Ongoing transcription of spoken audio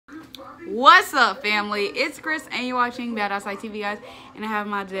What's up, family? It's Chris, and you're watching Bad Outside TV, guys. And I have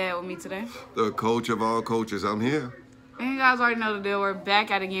my dad with me today. The coach of all coaches. I'm here. And you guys already know the deal. We're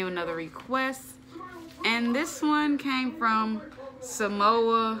back at again with another request. And this one came from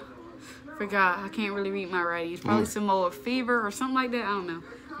Samoa. Forgot. I can't really read my writing. It's probably Samoa Fever or something like that. I don't know.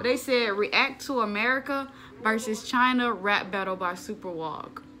 But they said, react to America versus China rap battle by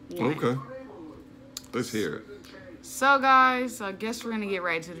Superwalk. Okay. Let's hear it. So, guys, I guess we're going to get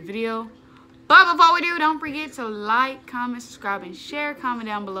right to the video. But before we do, don't forget to like, comment, subscribe, and share. Comment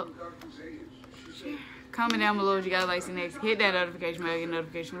down below. Comment down below if you guys like to next. Hit that notification bell, get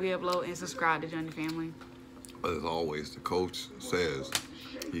notification we upload, and subscribe to join the family. As always, the coach says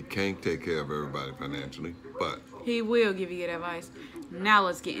he can't take care of everybody financially, but he will give you good advice. Now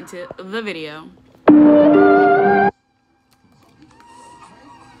let's get into the video.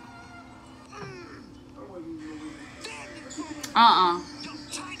 I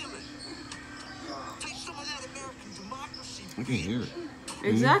can't hear it.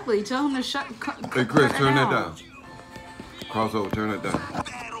 Exactly. Tell him to shut. Hey, Chris, turn that down. Crossover, turn it down.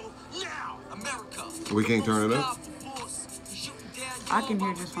 We can't turn it up? I can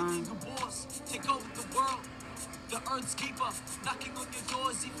hear just fine.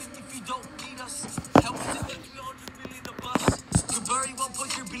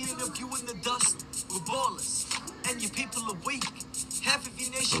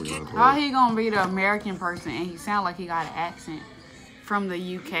 How he gonna be the American person and he sound like he got an accent from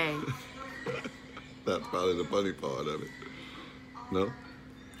the UK? That's probably the funny part of it. No?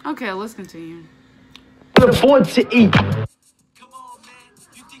 Okay, let's continue. Afford to eat. Come on, man.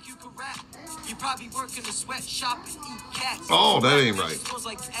 You think you can rap? You probably work in a sweatshop and eat cats. Oh, that ain't right. Smells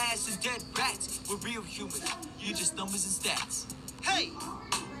like ass and dead rats. We're real human. You're just numbers and stats. Hey,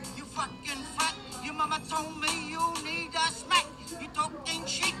 you fucking fat. Your mama told me you need a smack. You talking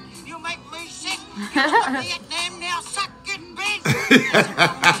shit. You make me sick. You Vietnam now sucking bitch.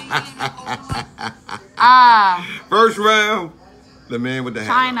 First round, the man with the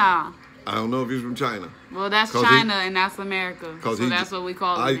hat. China. I don't know if he's from China. Well, that's China and that's America. So that's what we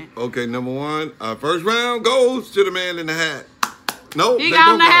call it. Okay, number one, first round goes to the man in the hat. No, he got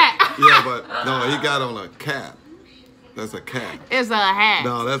on the hat. Yeah, but no, he got on a cap. That's a cap. It's a hat.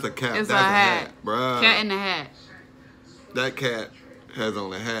 No, that's a cap. It's that's a hat. Bruh. Cat in the hat. That cat has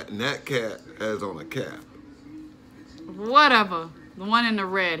on a hat, and that cat has on a cap. Whatever. The one in the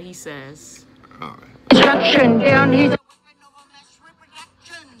red, he says. All right. Construction down here.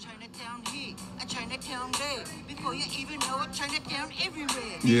 Before you even know it, turn it down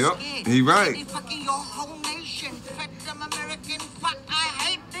everywhere. Yep, he right. They fucking your whole nation. Fed them American fuck, I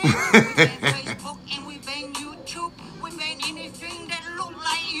hate them. We ban Facebook and we ban YouTube. We ban anything that look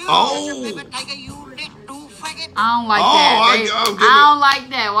like you. Oh. I don't like that. I don't like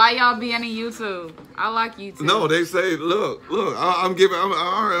that. Why y'all being on YouTube? I like YouTube. No, they say, look, I'm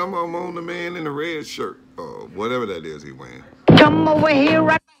on the man in the red shirt. Or whatever that is he wearing. Come over here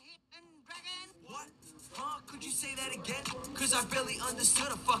right. What? Huh? Could you say that again? Cause I barely understood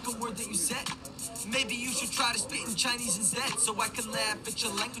a fucking word that you said. Maybe you should try to spit in Chinese instead, so I can laugh at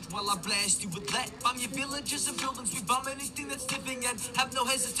your language while I blast you with lead. Bomb your villages and buildings, we bomb anything that's living and have no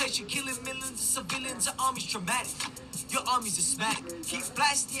hesitation, killing millions of civilians. Our army's traumatic. Your army's asthmatic. Keep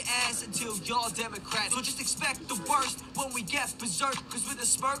blasting your ass until y'all democratic. So just expect the worst when we get berserk. Cause with a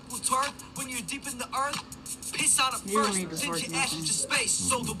smirk we'll twerk when you're deep in the earth. Piss on it first, send your ashes to space.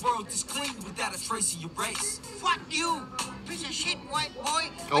 So the world is clean without a trace of your race. Fuck you, piece of shit white boy.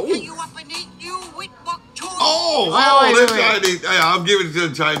 I'll get you up and eat you with bok choy. That Chinese. Hey, I'm giving it to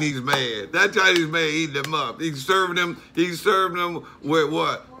the Chinese man. That Chinese man eating them up. He's serving them with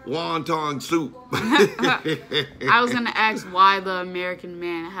what? Wonton soup. I was gonna ask why the American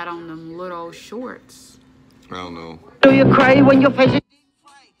man had on them little shorts. I don't know. Do you cry when your face is...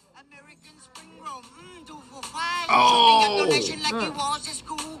 Oh!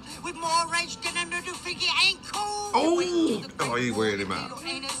 Oh, he wearing him out.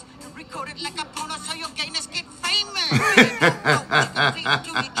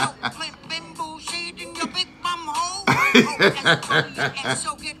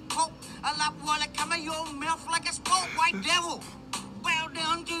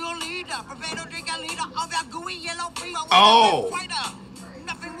 Oh!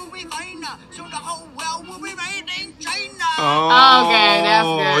 Nothing will be fine, so the whole world will be made in China. Oh, okay, that's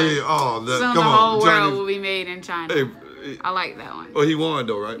good. So the whole world will be made in China. Hey, I like that one. Oh, he won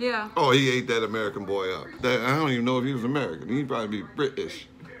though, right? Yeah. Oh, he ate that American boy up. I don't even know if he was American. He'd probably be British.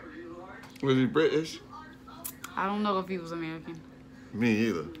 Was he British? I don't know if he was American. Me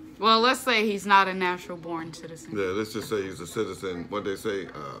either. Well, let's say he's not a natural born citizen. Yeah, let's just say he's a citizen. What they say,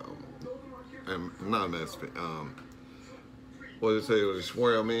 not a Mexican. What did it say? It was a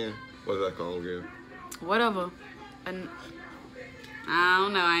swirl man. What's that called again? Whatever. I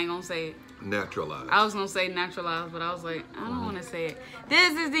don't know. I ain't gonna say it. Naturalized. I was gonna say naturalized, but I was like, I don't want to say it.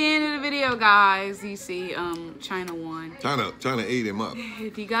 This is the end of the video, guys. You see, China won. China ate him up.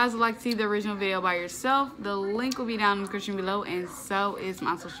 If you guys would like to see the original video by yourself, the link will be down in the description below, and so is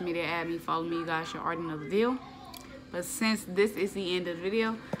my social media. Add me, follow me. You guys should already know the deal. But since this is the end of the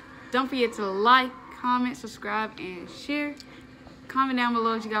video, don't forget to like, comment, subscribe, and share. Comment down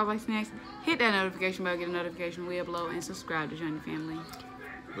below what you guys like next. Hit that notification bell, get a notification when we upload, and subscribe to join the family.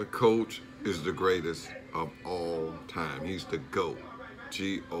 The coach is the greatest of all time. He's the GOAT.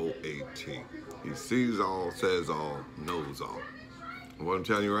 G-O-A-T. He sees all, says all, knows all. What I'm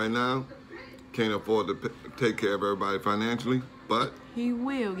telling you right now, can't afford to take care of everybody financially, but he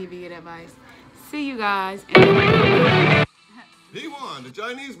will give you good advice. See you guys. He won. The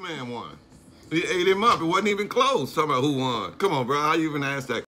Chinese man won. He ate him up. It wasn't even close. Talking about who won. Come on, bro. How you even ask that